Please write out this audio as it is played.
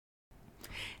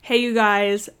Hey you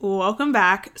guys, welcome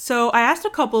back. So I asked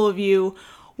a couple of you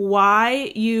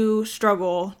why you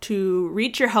struggle to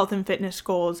reach your health and fitness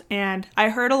goals, and I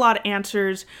heard a lot of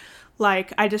answers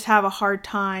like I just have a hard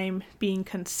time being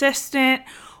consistent,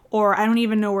 or I don't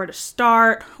even know where to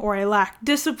start, or I lack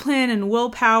discipline and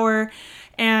willpower.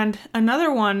 And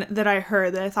another one that I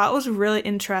heard that I thought was really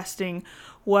interesting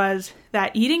was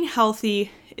that eating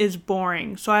healthy is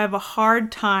boring. So I have a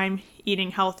hard time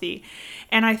eating healthy.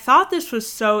 And I thought this was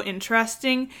so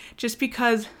interesting just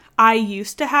because I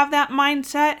used to have that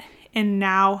mindset and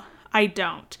now I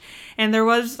don't. And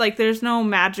there's no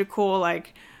magical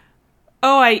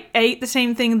oh, I ate the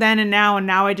same thing then and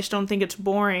now I just don't think it's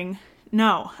boring.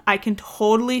 No, I can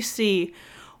totally see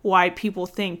why people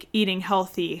think eating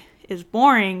healthy is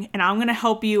boring, and I'm going to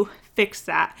help you fix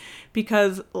that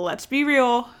because let's be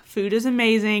real, food is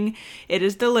amazing, it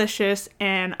is delicious,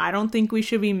 and I don't think we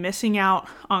should be missing out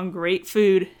on great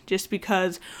food just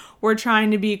because we're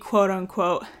trying to be quote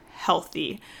unquote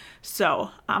healthy. So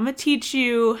I'm going to teach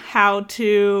you how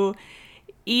to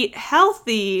eat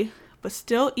healthy but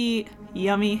still eat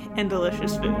yummy and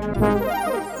delicious food.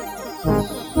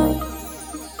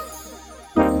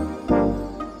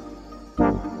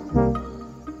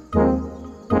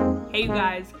 Hey you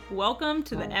guys, welcome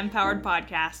to the Empowered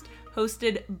Podcast,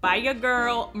 hosted by your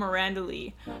girl, Miranda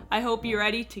Lee. I hope you're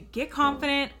ready to get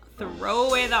confident, throw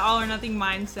away the all or nothing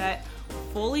mindset,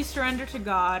 fully surrender to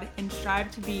God, and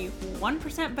strive to be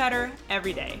 1% better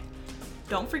every day.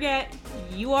 Don't forget,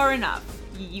 you are enough,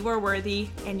 you are worthy,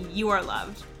 and you are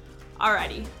loved.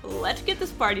 Alrighty, let's get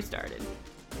this party started.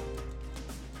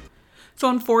 So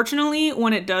unfortunately,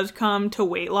 when it does come to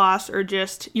weight loss or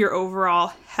just your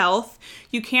overall health,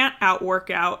 you can't outwork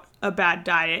out a bad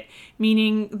diet,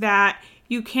 meaning that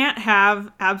you can't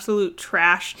have absolute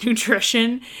trash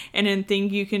nutrition and then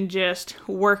think you can just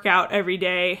work out every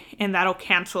day and that'll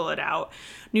cancel it out.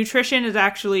 Nutrition is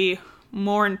actually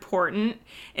more important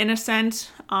in a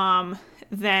sense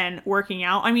than working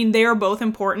out. I mean, they are both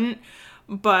important,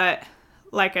 but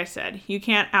like I said, you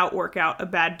can't outwork out a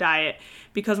bad diet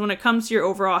because when it comes to your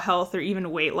overall health or even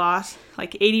weight loss,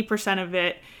 like 80% of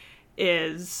it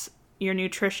is your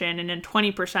nutrition and then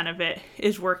 20% of it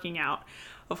is working out.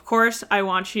 Of course, I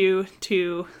want you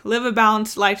to live a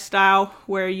balanced lifestyle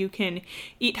where you can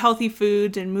eat healthy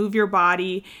foods and move your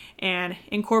body and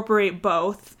incorporate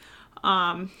both.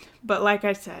 But like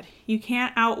I said, you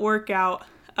can't outwork out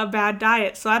a bad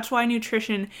diet. So that's why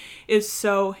nutrition is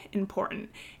so important.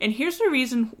 And here's the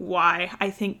reason why I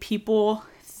think people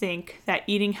think that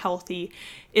eating healthy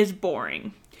is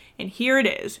boring. And here it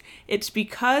is. It's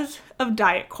because of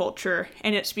diet culture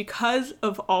and it's because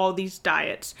of all these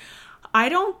diets. I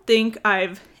don't think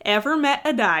I've ever met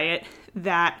a diet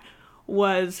that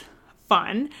was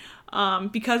fun.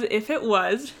 Because if it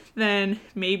was, then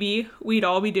maybe we'd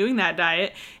all be doing that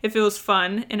diet if it was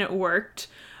fun and it worked.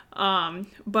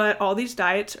 But all these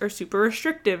diets are super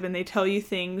restrictive and they tell you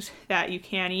things that you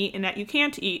can eat and that you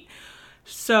can't eat.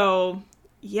 So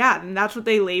yeah, and that's what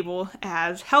they label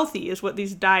as healthy, is what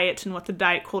these diets and what the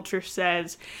diet culture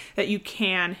says that you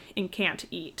can and can't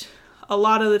eat. A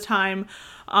lot of the time,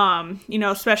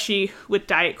 especially with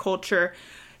diet culture,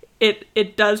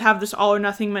 it does have this all or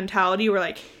nothing mentality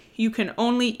where you can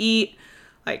only eat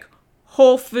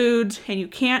whole foods and you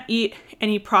can't eat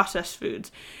any processed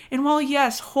foods. And while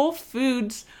yes, whole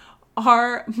foods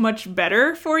are much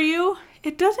better for you,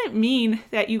 it doesn't mean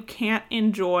that you can't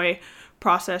enjoy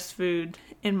processed food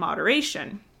in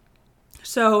moderation.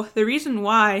 So the reason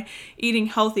why eating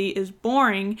healthy is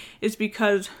boring is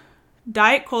because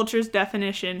diet culture's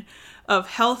definition of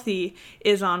healthy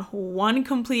is on one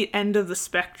complete end of the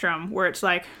spectrum where it's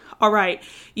like, all right,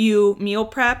 you meal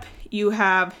prep, you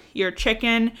have your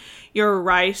chicken, your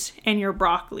rice, and your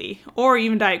broccoli. Or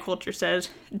even diet culture says,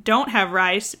 don't have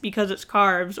rice because it's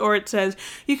carbs. Or it says,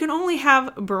 you can only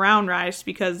have brown rice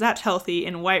because that's healthy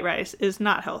and white rice is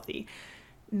not healthy.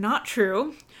 Not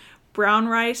true. Brown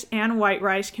rice and white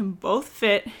rice can both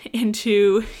fit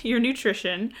into your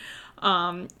nutrition.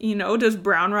 Does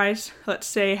brown rice, let's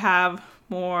say, have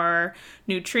more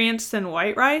nutrients than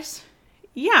white rice?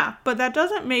 Yeah, but that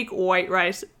doesn't make white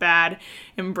rice bad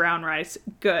and brown rice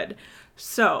good.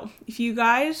 So if you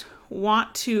guys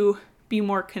want to be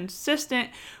more consistent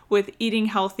with eating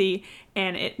healthy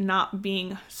and it not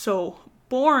being so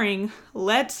boring,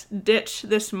 let's ditch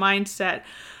this mindset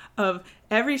of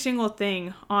every single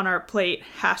thing on our plate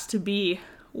has to be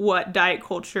what diet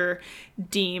culture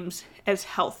deems as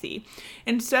healthy.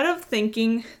 Instead of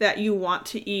thinking that you want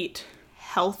to eat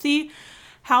healthy,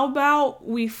 how about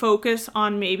we focus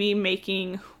on maybe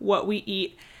making what we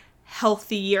eat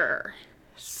healthier?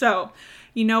 So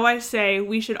I say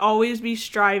we should always be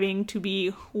striving to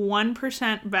be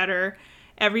 1% better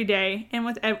every day and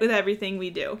with everything we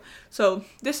do. So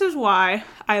this is why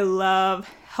I love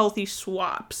healthy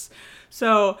swaps.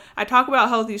 So I talk about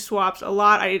healthy swaps a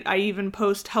lot. I even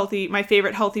post my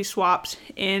favorite healthy swaps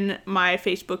in my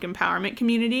Facebook empowerment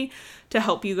community to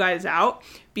help you guys out,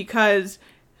 because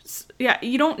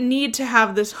you don't need to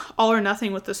have this all or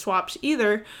nothing with the swaps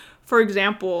either. For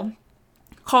example,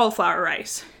 cauliflower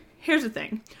rice. Here's the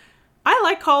thing. I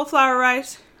like cauliflower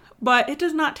rice, but it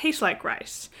does not taste like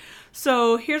rice.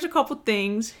 So here's a couple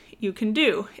things you can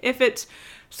do. If it's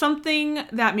something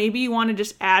that maybe you want to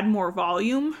just add more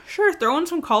volume, sure, throw in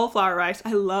some cauliflower rice.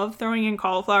 I love throwing in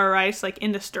cauliflower rice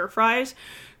into stir fries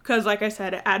because, like I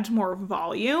said, it adds more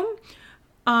volume.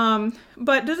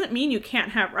 But it doesn't mean you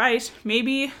can't have rice.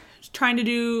 Maybe trying to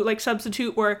do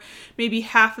substitute where maybe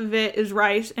half of it is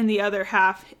rice and the other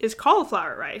half is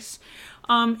cauliflower rice.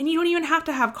 And you don't even have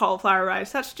to have cauliflower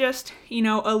rice. That's just,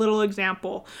 a little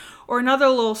example. Or another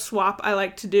little swap I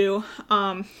like to do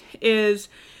is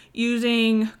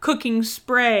using cooking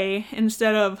spray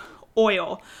instead of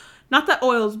oil. Not that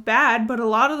oil is bad, but a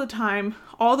lot of the time,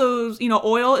 all those,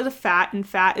 oil is a fat, and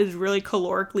fat is really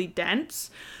calorically dense.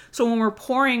 So when we're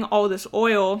pouring all this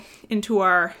oil into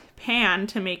our pan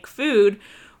to make food,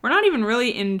 we're not even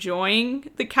really enjoying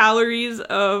the calories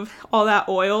of all that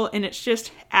oil, and it's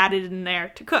just added in there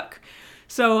to cook.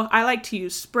 So I like to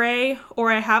use spray,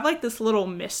 or I have this little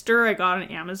mister I got on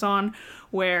Amazon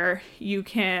where you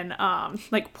can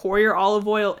pour your olive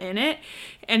oil in it,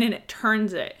 and then it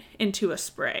turns it into a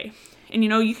spray. And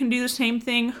you can do the same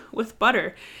thing with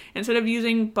butter. Instead of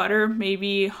using butter,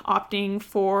 maybe opting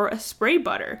for a spray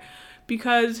butter,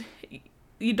 because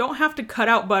you don't have to cut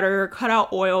out butter or cut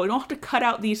out oil. You don't have to cut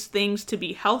out these things to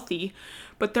be healthy,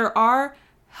 but there are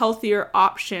healthier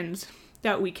options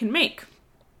that we can make.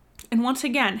 And once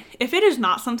again, if it is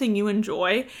not something you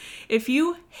enjoy, if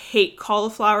you hate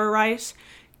cauliflower rice,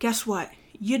 guess what?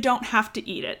 You don't have to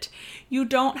eat it. You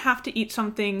don't have to eat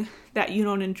something that you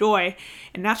don't enjoy.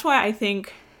 And that's why I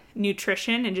think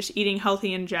nutrition and just eating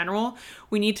healthy in general,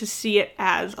 we need to see it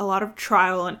as a lot of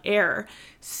trial and error,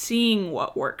 seeing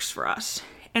what works for us.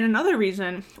 And another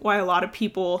reason why a lot of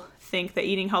people think that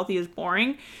eating healthy is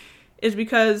boring is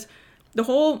because the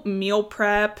whole meal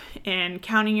prep and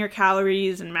counting your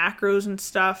calories and macros and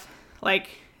stuff,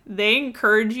 they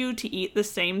encourage you to eat the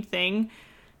same thing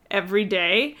every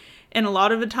day. And a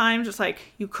lot of the times it's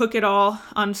you cook it all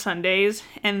on Sundays,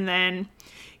 and then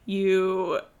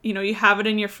you have it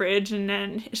in your fridge, and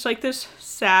then it's this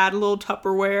sad little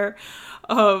Tupperware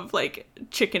of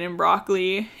chicken and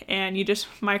broccoli, and you just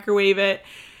microwave it,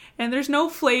 and there's no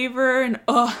flavor, and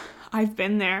I've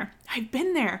been there.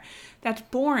 That's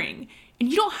boring. And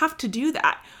you don't have to do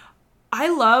that. I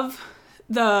love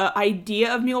the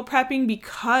idea of meal prepping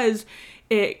because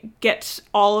it gets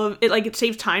it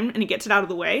saves time and it gets it out of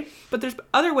the way. But there's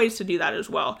other ways to do that as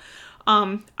well.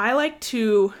 I like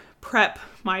to prep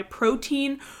my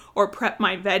protein or prep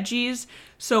my veggies.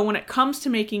 So when it comes to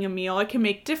making a meal, I can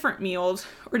make different meals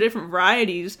or different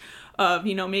varieties of,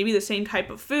 maybe the same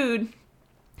type of food,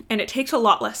 and it takes a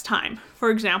lot less time. For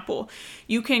example,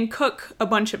 you can cook a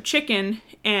bunch of chicken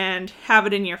and have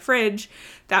it in your fridge.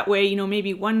 That way,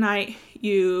 maybe one night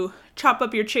you chop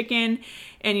up your chicken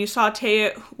and you saute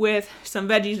it with some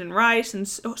veggies and rice and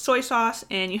soy sauce,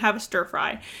 and you have a stir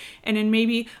fry. And then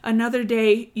maybe another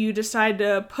day you decide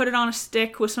to put it on a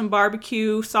stick with some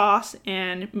barbecue sauce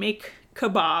and make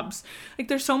kebabs.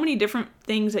 There's so many different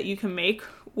things that you can make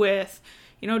with,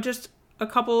 just a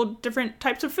couple different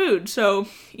types of food. So,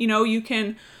 you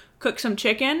can cook some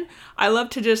chicken. I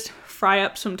love to just fry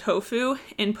up some tofu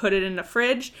and put it in the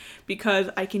fridge because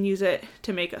I can use it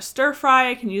to make a stir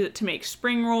fry. I can use it to make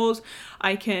spring rolls.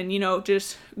 I can,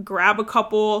 just grab a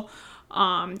couple.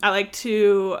 I like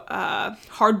to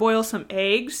hard boil some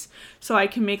eggs so I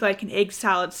can make an egg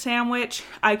salad sandwich.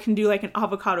 I can do an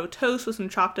avocado toast with some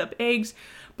chopped up eggs.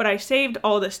 But I saved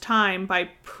all this time by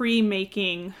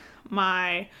pre-making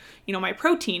my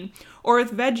protein. Or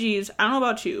with veggies, I don't know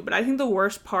about you, but I think the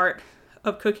worst part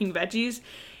of cooking veggies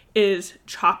is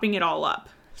chopping it all up.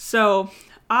 So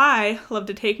I love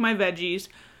to take my veggies,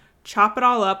 chop it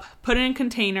all up, put it in a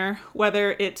container,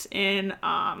 whether it's in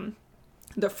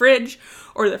the fridge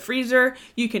or the freezer.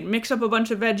 You can mix up a bunch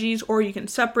of veggies, or you can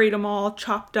separate them all,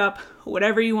 chopped up,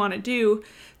 whatever you want to do.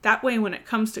 That way, when it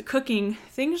comes to cooking,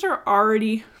 things are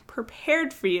already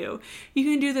prepared for you. You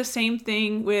can do the same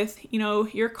thing with,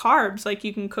 your carbs.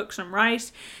 You can cook some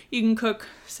rice, you can cook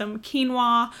some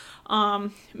quinoa,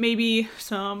 maybe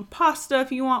some pasta if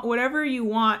you want, whatever you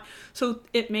want. So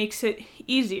it makes it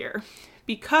easier,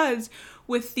 because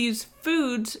with these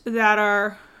foods that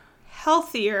are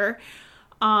healthier,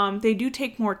 they do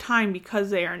take more time because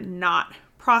they are not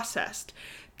processed.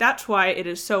 That's why it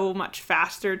is so much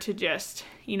faster to just,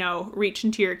 reach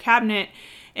into your cabinet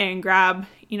and grab,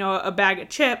 a bag of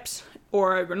chips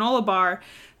or a granola bar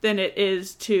than it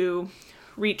is to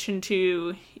reach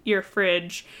into your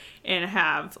fridge and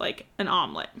have like an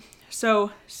omelet.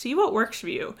 So see what works for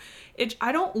you.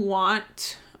 I don't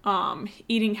want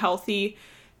eating healthy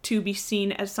to be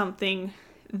seen as something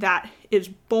that is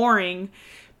boring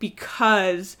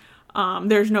because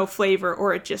there's no flavor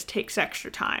or it just takes extra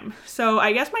time. So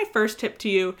I guess my first tip to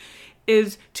you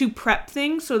is to prep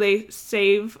things so they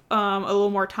save a little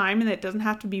more time and it doesn't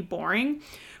have to be boring.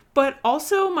 But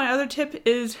also my other tip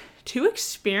is to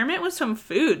experiment with some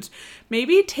foods.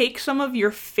 Maybe take some of your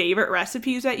favorite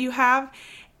recipes that you have.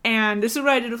 And this is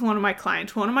what I did with one of my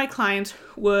clients. One of my clients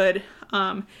would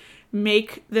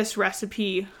make this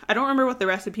recipe. I don't remember what the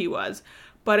recipe was,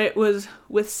 but it was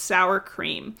with sour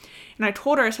cream. And I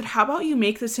told her, I said, how about you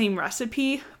make the same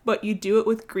recipe, but you do it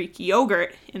with Greek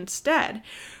yogurt instead?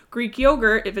 Greek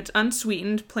yogurt, if it's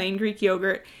unsweetened, plain Greek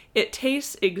yogurt, it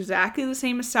tastes exactly the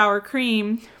same as sour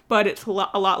cream, but it's a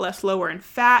lot less lower in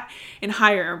fat and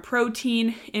higher in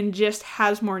protein and just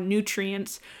has more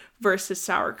nutrients versus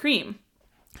sour cream.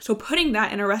 So putting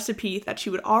that in a recipe that she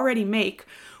would already make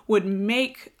would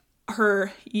make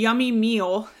her yummy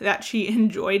meal that she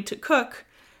enjoyed to cook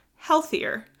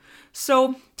healthier.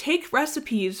 So take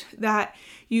recipes that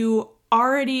you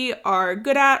already are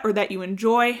good at or that you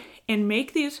enjoy and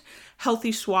make these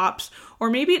healthy swaps. Or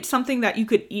maybe it's something that you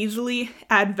could easily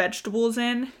add vegetables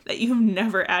in that you've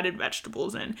never added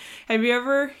vegetables in. Have you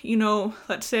ever,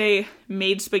 let's say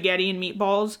made spaghetti and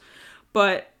meatballs,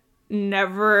 but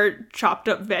never chopped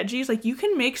up veggies? Like you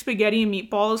can make spaghetti and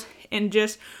meatballs and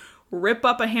just rip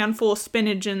up a handful of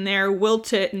spinach in there,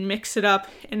 wilt it and mix it up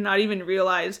and not even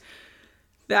realize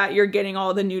that you're getting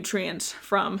all the nutrients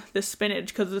from the spinach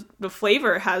because the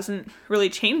flavor hasn't really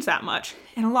changed that much.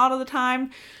 And a lot of the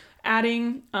time,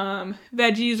 adding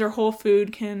veggies or whole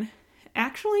food can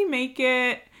actually make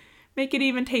it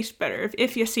even taste better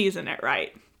if you season it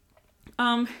right.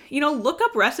 Look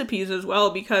up recipes as well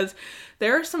because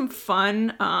there are some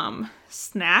fun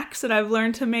snacks that I've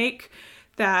learned to make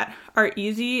that are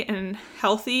easy and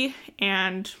healthy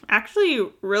and actually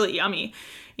really yummy.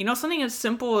 Something as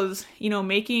simple as,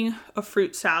 making a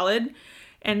fruit salad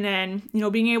and then,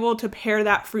 being able to pair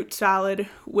that fruit salad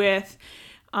with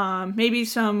maybe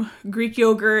some Greek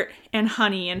yogurt and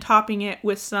honey and topping it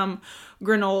with some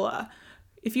granola.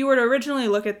 If you were to originally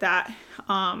look at that,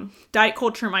 diet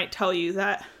culture might tell you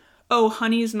that,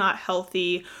 honey's not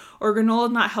healthy or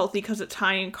granola's not healthy because it's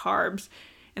high in carbs,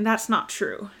 and that's not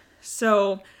true.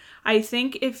 So I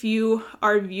think if you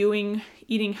are viewing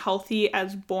eating healthy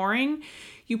as boring,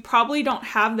 you probably don't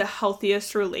have the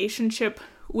healthiest relationship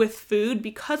with food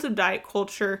because of diet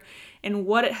culture and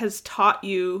what it has taught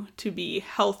you to be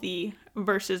healthy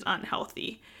versus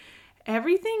unhealthy.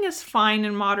 Everything is fine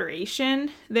in moderation.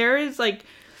 There is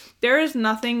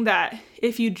nothing that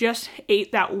if you just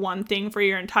ate that one thing for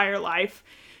your entire life,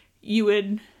 you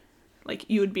would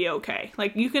be okay.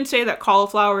 Like you can say that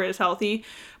cauliflower is healthy,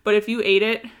 but if you ate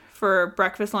it for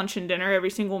breakfast, lunch, and dinner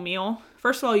every single meal,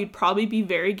 first of all, you'd probably be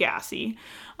very gassy.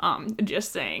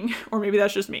 Just saying, or maybe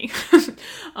that's just me.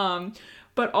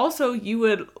 But also you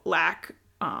would lack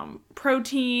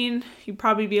protein. You'd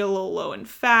probably be a little low in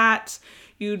fats.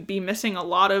 You'd be missing a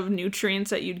lot of nutrients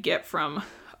that you'd get from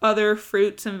other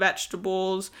fruits and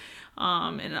vegetables,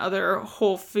 and other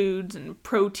whole foods and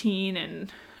protein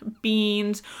and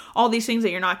beans, all these things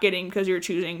that you're not getting because you're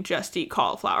choosing just to eat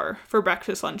cauliflower for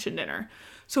breakfast, lunch, and dinner.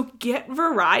 So get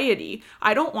variety.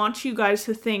 I don't want you guys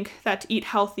to think that to eat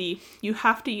healthy, you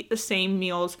have to eat the same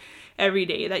meals every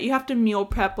day, that you have to meal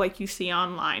prep like you see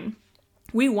online.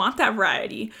 We want that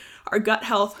variety. Our gut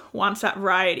health wants that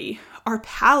variety. Our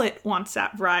palate wants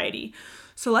that variety.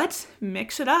 So let's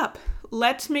mix it up.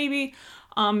 Let's maybe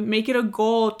make it a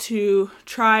goal to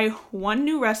try one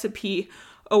new recipe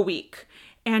a week.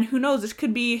 And who knows, this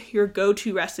could be your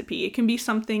go-to recipe. It can be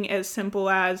something as simple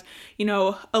as,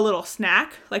 a little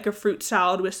snack, like a fruit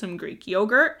salad with some Greek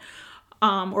yogurt.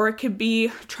 Or it could be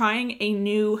trying a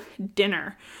new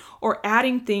dinner or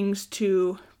adding things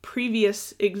to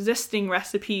previous existing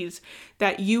recipes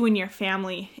that you and your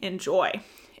family enjoy.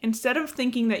 Instead of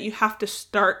thinking that you have to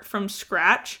start from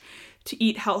scratch to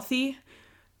eat healthy,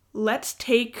 let's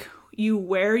take you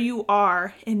where you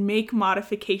are and make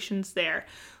modifications there.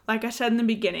 Like I said in the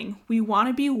beginning, we want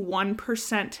to be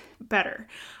 1% better.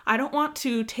 I don't want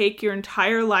to take your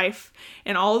entire life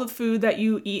and all the food that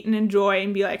you eat and enjoy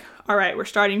and be like, all right, we're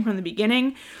starting from the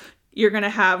beginning. You're going to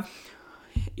have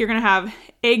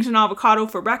eggs and avocado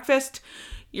for breakfast.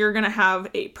 You're going to have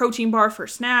a protein bar for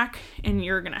snack, and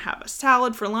you're going to have a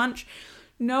salad for lunch.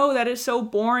 No, that is so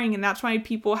boring, and that's why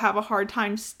people have a hard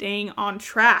time staying on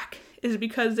track, is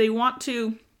because they want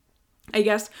to, I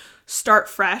guess, start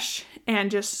fresh and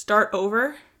just start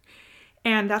over.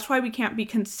 And that's why we can't be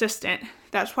consistent.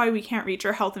 That's why we can't reach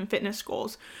our health and fitness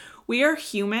goals. We are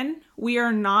human. We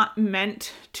are not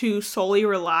meant to solely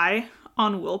rely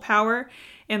on willpower,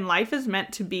 and life is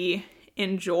meant to be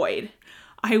enjoyed.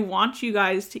 I want you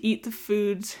guys to eat the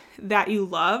foods that you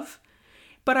love,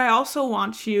 but I also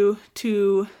want you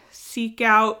to seek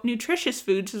out nutritious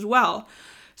foods as well.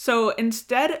 So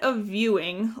instead of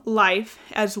viewing life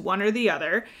as one or the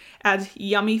other, as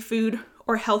yummy food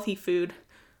or healthy food,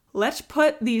 let's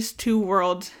put these two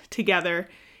worlds together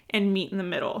and meet in the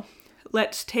middle.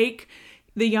 Let's take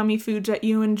the yummy foods that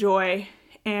you enjoy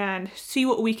and see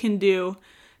what we can do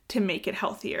to make it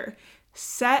healthier.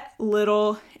 Set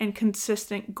little and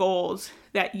consistent goals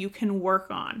that you can work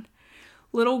on.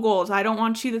 Little goals. I don't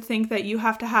want you to think that you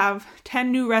have to have 10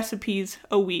 new recipes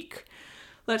a week.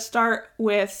 Let's start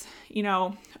with,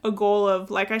 a goal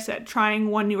of, like I said, trying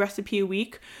one new recipe a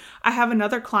week. I have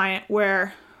another client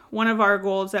where one of our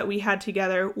goals that we had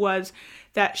together was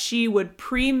that she would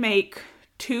pre-make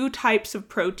 2 types of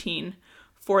protein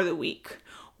for the week.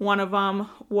 One of them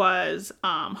was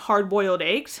hard-boiled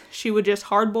eggs. She would just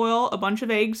hard-boil a bunch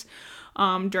of eggs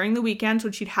during the weekend,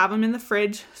 so she'd have them in the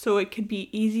fridge so it could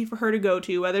be easy for her to go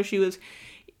to, whether she was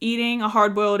eating a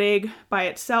hard-boiled egg by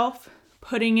itself,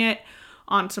 putting it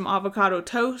on some avocado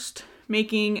toast,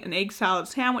 making an egg salad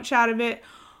sandwich out of it,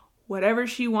 whatever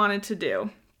she wanted to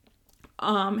do.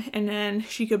 And then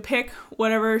she could pick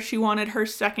whatever she wanted her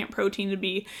second protein to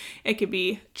be. It could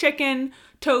be chicken,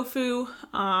 tofu,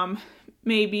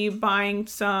 maybe buying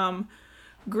some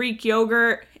Greek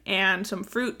yogurt and some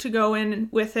fruit to go in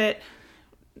with it.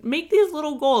 Make these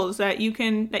little goals that you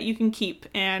can keep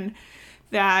and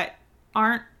that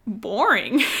aren't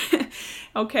boring.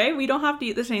 Okay, we don't have to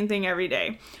eat the same thing every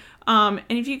day. And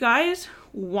if you guys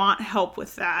want help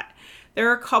with that, there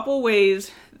are a couple ways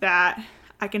that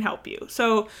I can help you.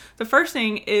 So the first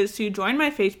thing is to join my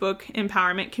Facebook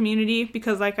empowerment community,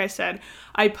 because like I said,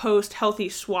 I post healthy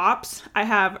swaps. I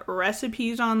have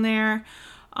recipes on there.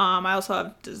 I also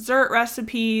have dessert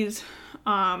recipes.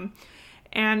 And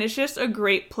it's just a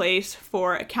great place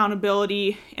for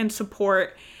accountability and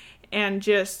support and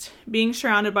just being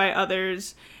surrounded by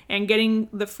others and getting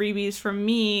the freebies from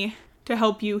me to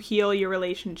help you heal your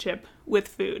relationship with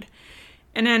food.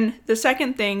 And then the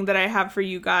second thing that I have for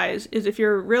you guys is, if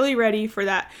you're really ready for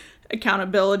that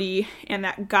accountability and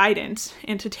that guidance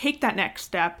and to take that next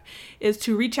step, is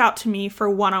to reach out to me for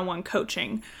one-on-one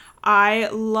coaching. I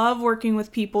love working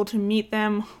with people to meet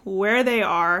them where they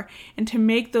are and to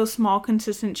make those small,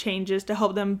 consistent changes to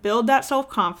help them build that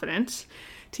self-confidence,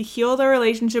 to heal their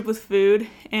relationship with food,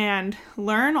 and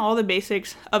learn all the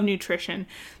basics of nutrition.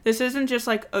 This isn't just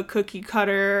like a cookie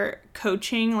cutter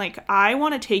coaching. Like, I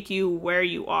want to take you where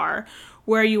you are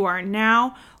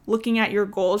now, looking at your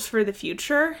goals for the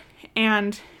future,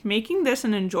 and making this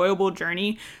an enjoyable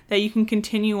journey that you can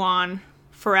continue on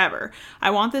forever.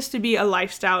 I want this to be a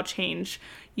lifestyle change.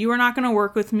 You are not going to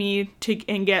work with me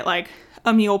and get like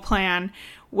a meal plan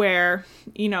where,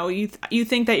 you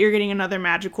think that you're getting another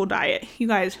magical diet. You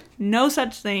guys, no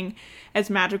such thing as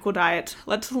magical diets.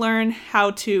 Let's learn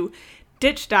how to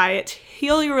ditch diets,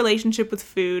 heal your relationship with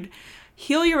food,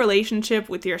 heal your relationship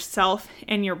with yourself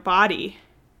and your body,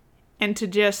 and to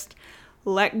just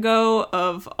let go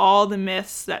of all the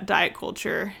myths that diet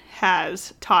culture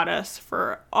has taught us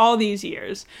for all these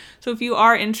years. So if you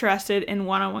are interested in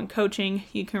one-on-one coaching,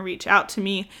 you can reach out to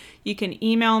me. You can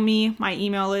email me. My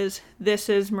email is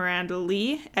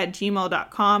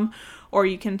thisismirandalee@gmail.com, or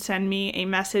you can send me a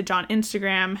message on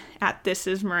Instagram at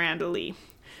thisismirandalee.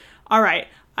 All right.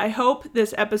 I hope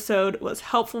this episode was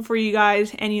helpful for you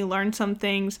guys and you learned some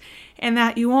things, and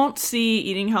that you won't see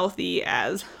eating healthy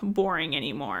as boring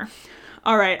anymore.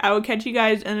 All right, I will catch you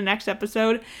guys in the next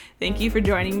episode. Thank you for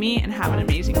joining me, and have an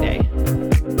amazing day.